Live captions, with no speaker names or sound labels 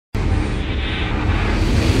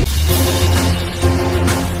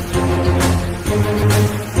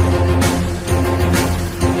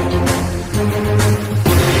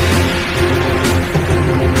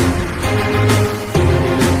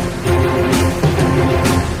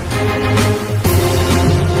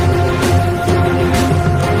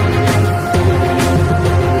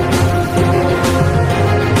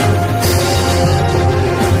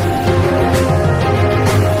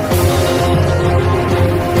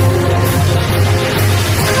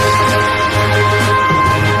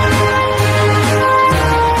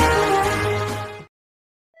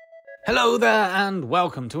there, and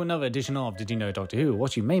welcome to another edition of Did You Know Doctor Who?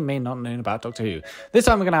 What you may not know about Doctor Who. This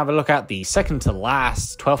time we're going to have a look at the second to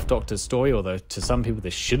last 12th Doctor story, although to some people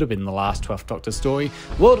this should have been the last 12th Doctor story,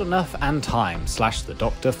 World Enough and Time / The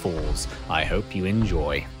Doctor Falls. I hope you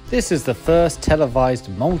enjoy. This is the first televised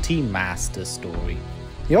multi-master story.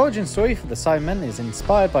 The origin story for the Cybermen is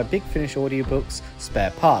inspired by Big Finish audiobooks' Spare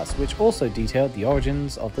Parts, which also detailed the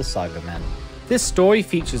origins of the Cybermen. This story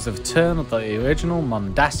features the return of the original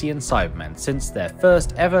Mondasian Cybermen since their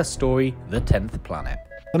first ever story, The 10th Planet.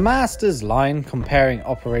 The Master's line comparing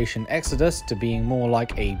Operation Exodus to being more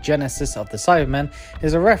like a genesis of the Cybermen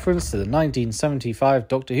is a reference to the 1975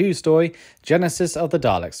 Doctor Who story, Genesis of the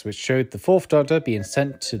Daleks, which showed the 4th Doctor being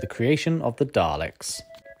sent to the creation of the Daleks.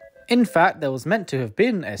 In fact, there was meant to have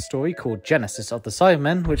been a story called Genesis of the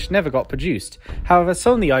Cybermen, which never got produced. However,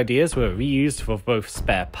 some of the ideas were reused for both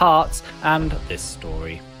Spare Parts and this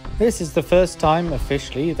story. This is the first time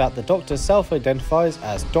officially that the Doctor self-identifies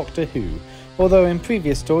as Doctor Who, although in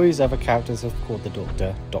previous stories other characters have called the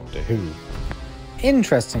Doctor Doctor Who.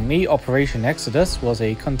 Interestingly, Operation Exodus was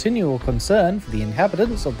a continual concern for the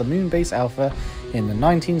inhabitants of the Moonbase Alpha in the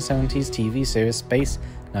 1970s TV series Space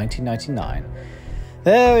 1999.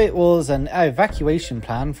 There it was an evacuation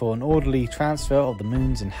plan for an orderly transfer of the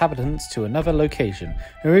moon's inhabitants to another location,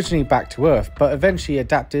 originally back to Earth, but eventually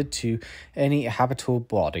adapted to any habitable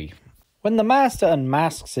body. When the Master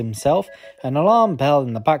unmasks himself, an alarm bell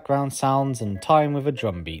in the background sounds in time with a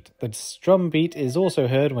drum beat. The drum beat is also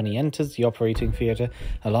heard when he enters the operating theatre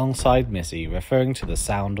alongside Missy, referring to the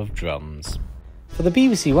sound of drums. For the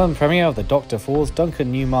BBC One premiere of The Doctor Falls,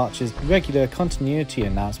 Duncan Newmarch's regular continuity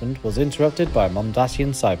announcement was interrupted by a Mondasian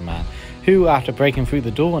Cyberman, who, after breaking through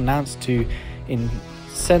the door, announced to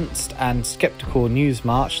incensed and sceptical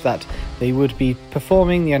Newsmarch that they would be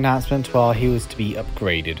performing the announcement while he was to be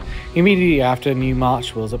upgraded. Immediately after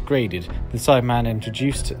Newmarch was upgraded, the Cyberman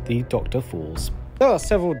introduced The Doctor Falls. There are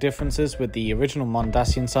several differences with the original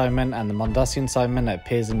Mondasian Cybermen and the Mondasian Cybermen that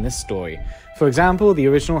appears in this story. For example, the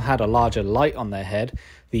original had a larger light on their head,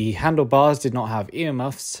 the handlebars did not have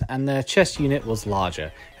earmuffs, and their chest unit was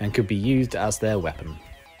larger and could be used as their weapon.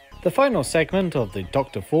 The final segment of The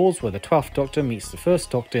Doctor Falls, where the 12th Doctor meets the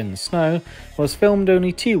 1st Doctor in the snow, was filmed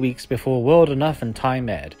only 2 weeks before World Enough and Time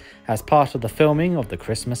aired, as part of the filming of the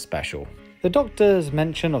Christmas special. The Doctor's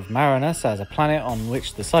mention of Marinus as a planet on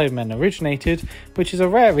which the Cybermen originated, which is a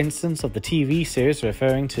rare instance of the TV series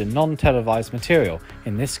referring to non-televised material,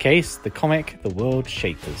 in this case, the comic The World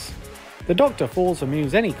Shapers. The Doctor Falls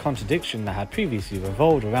removes any contradiction that had previously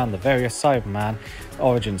revolved around the various Cyberman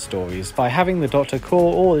origin stories by having the Doctor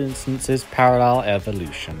call all instances parallel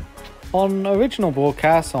evolution. On original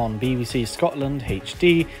broadcasts on BBC Scotland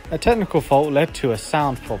HD, a technical fault led to a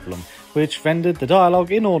sound problem, which rendered the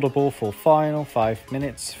dialogue inaudible for final 5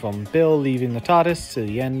 minutes from Bill leaving the TARDIS to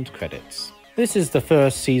the end credits. This is the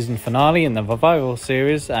first season finale in the Revival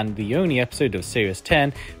series and the only episode of Series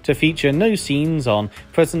 10 to feature no scenes on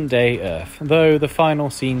present-day Earth, though the final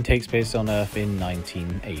scene takes place on Earth in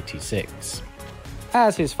 1986.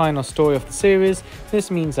 As his final story of the series,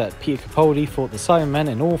 this means that Peter Capaldi fought the Cybermen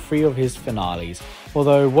in all 3 of his finales,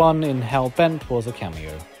 although one in Hellbent was a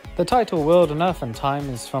cameo. The title World Enough and Time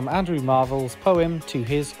is from Andrew Marvel's poem To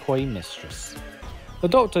His Coy Mistress. The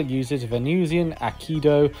Doctor uses Venusian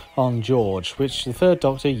Aikido on George, which the 3rd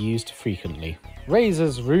Doctor used frequently.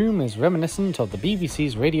 Razor's room is reminiscent of the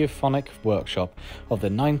BBC's radiophonic workshop of the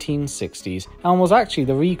 1960s and was actually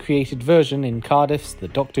the recreated version in Cardiff's The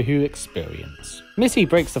Doctor Who Experience. Missy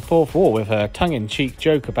breaks the 4th wall with her tongue-in-cheek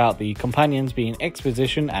joke about the companions being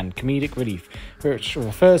exposition and comedic relief, which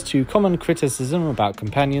refers to common criticism about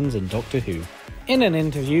companions in Doctor Who. In an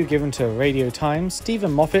interview given to Radio Times,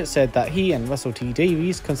 Stephen Moffat said that he and Russell T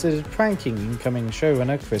Davies considered pranking incoming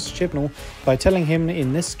showrunner Chris Chibnall by telling him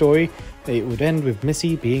in this story that it would end with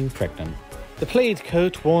Missy being pregnant. The plaid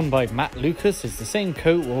coat worn by Matt Lucas is the same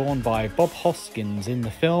coat worn by Bob Hoskins in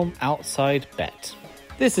the film Outside Bet.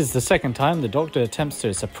 This is the second time the Doctor attempts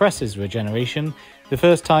to suppress his regeneration, the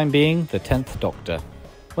first time being the 10th Doctor.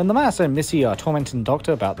 When the Master and Missy are tormenting the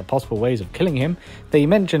Doctor about the possible ways of killing him, they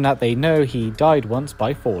mention that they know he died once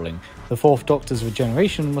by falling. The 4th Doctor's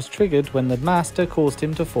regeneration was triggered when the Master caused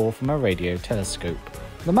him to fall from a radio telescope.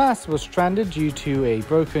 The Master was stranded due to a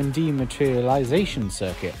broken dematerialization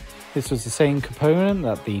circuit. This was the same component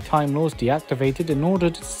that the Time Lords deactivated in order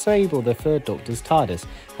to disable the 3rd Doctor's TARDIS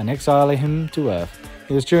and exile him to Earth.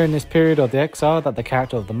 It was during this period of the exile that the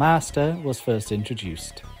character of the Master was first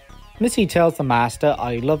introduced. Missy tells the Master,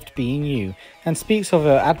 "I loved being you," and speaks of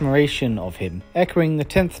her admiration of him, echoing the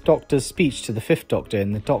 10th Doctor's speech to the 5th Doctor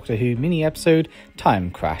in the Doctor Who mini-episode Time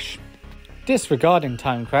Crash. Disregarding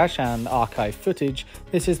time crash and archive footage,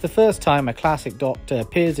 this is the first time a classic Doctor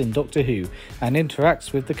appears in Doctor Who and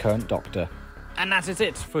interacts with the current Doctor. And that is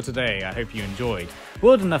it for today. I hope you enjoyed.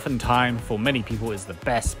 World Enough and Time, for many people, is the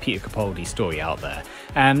best Peter Capaldi story out there.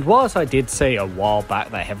 And whilst I did say a while back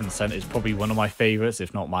that Heaven Sent is probably one of my favourites,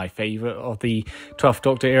 if not my favourite of the 12th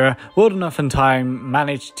Doctor era, World Enough and Time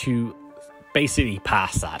managed to basically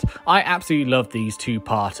pass that. I absolutely love these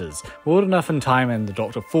two-parters. World Enough and Time and The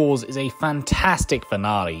Doctor Falls is a fantastic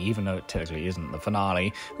finale, even though it technically isn't the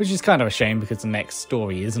finale, which is kind of a shame because the next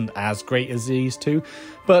story isn't as great as these two.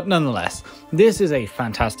 But nonetheless, this is a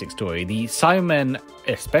fantastic story. The Cybermen,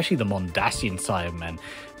 especially the Mondasian Cybermen,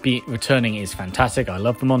 returning is fantastic. I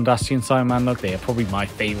love the Mondasian Cyberman look. They are probably my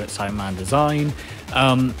favourite Cyberman design.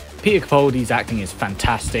 Peter Capaldi's acting is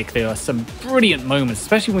fantastic. There are some brilliant moments,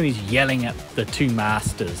 especially when he's yelling at the two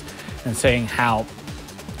masters and saying how,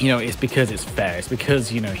 it's because it's fair. It's because,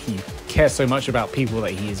 he cares so much about people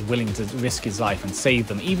that he is willing to risk his life and save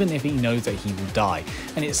them, even if he knows that he will die.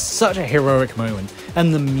 And it's such a heroic moment.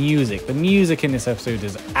 And the music in this episode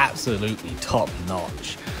is absolutely top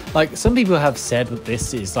notch. Like, some people have said that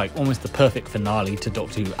this is like almost the perfect finale to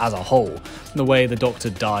Doctor Who as a whole. The way the Doctor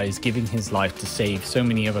dies, giving his life to save so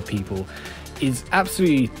many other people, is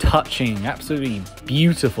absolutely touching, absolutely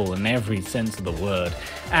beautiful in every sense of the word.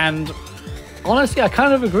 And honestly, I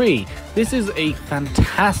kind of agree. This is a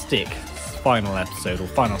fantastic final episode, or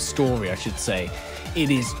final story, I should say.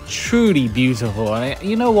 It is truly beautiful, and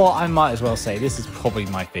you know what? I might as well say this is probably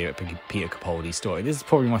my favourite Peter Capaldi story. This is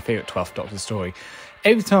probably my favourite 12th Doctor story.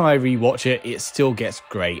 Every time I rewatch it, it still gets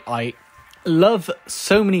great. I love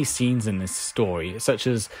so many scenes in this story, such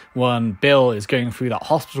as when Bill is going through that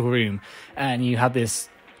hospital room, and you have this,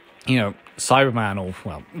 Cyberman, or,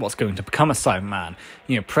 well, what's going to become a Cyberman,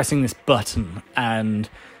 pressing this button, and,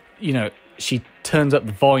 she turns up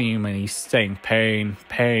the volume, and he's saying pain,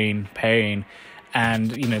 pain, pain. And,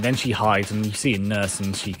 then she hides, and you see a nurse,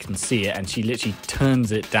 and she can see it, and she literally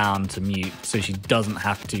turns it down to mute so she doesn't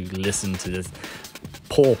have to listen to this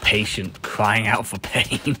poor patient crying out for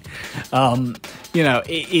pain.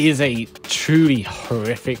 It is a truly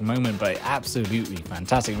horrific moment, but absolutely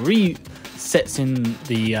fantastic. Really sets in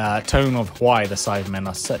the tone of why the Cybermen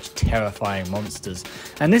are such terrifying monsters.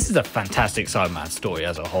 And this is a fantastic Cyberman story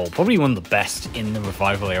as a whole. Probably one of the best in the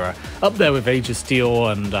revival era. Up there with Age of Steel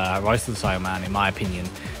and Rise of the Cyberman, in my opinion,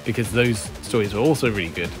 because those stories were also really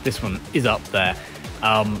good. This one is up there.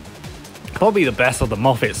 Probably the best of the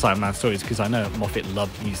Moffat Cyberman stories, because I know Moffat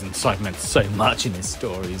loved using Cybermen so much in his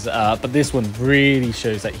stories. But this one really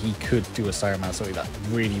shows that he could do a Cyberman story that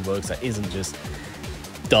really works, that isn't just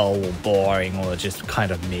dull or boring or just kind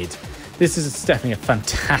of mid. This is definitely a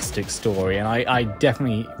fantastic story, and I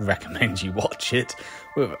definitely recommend you watch it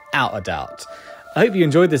without a doubt. I hope you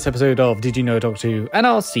enjoyed this episode of Did You Know Doctor Who, and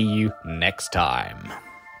I'll see you next time.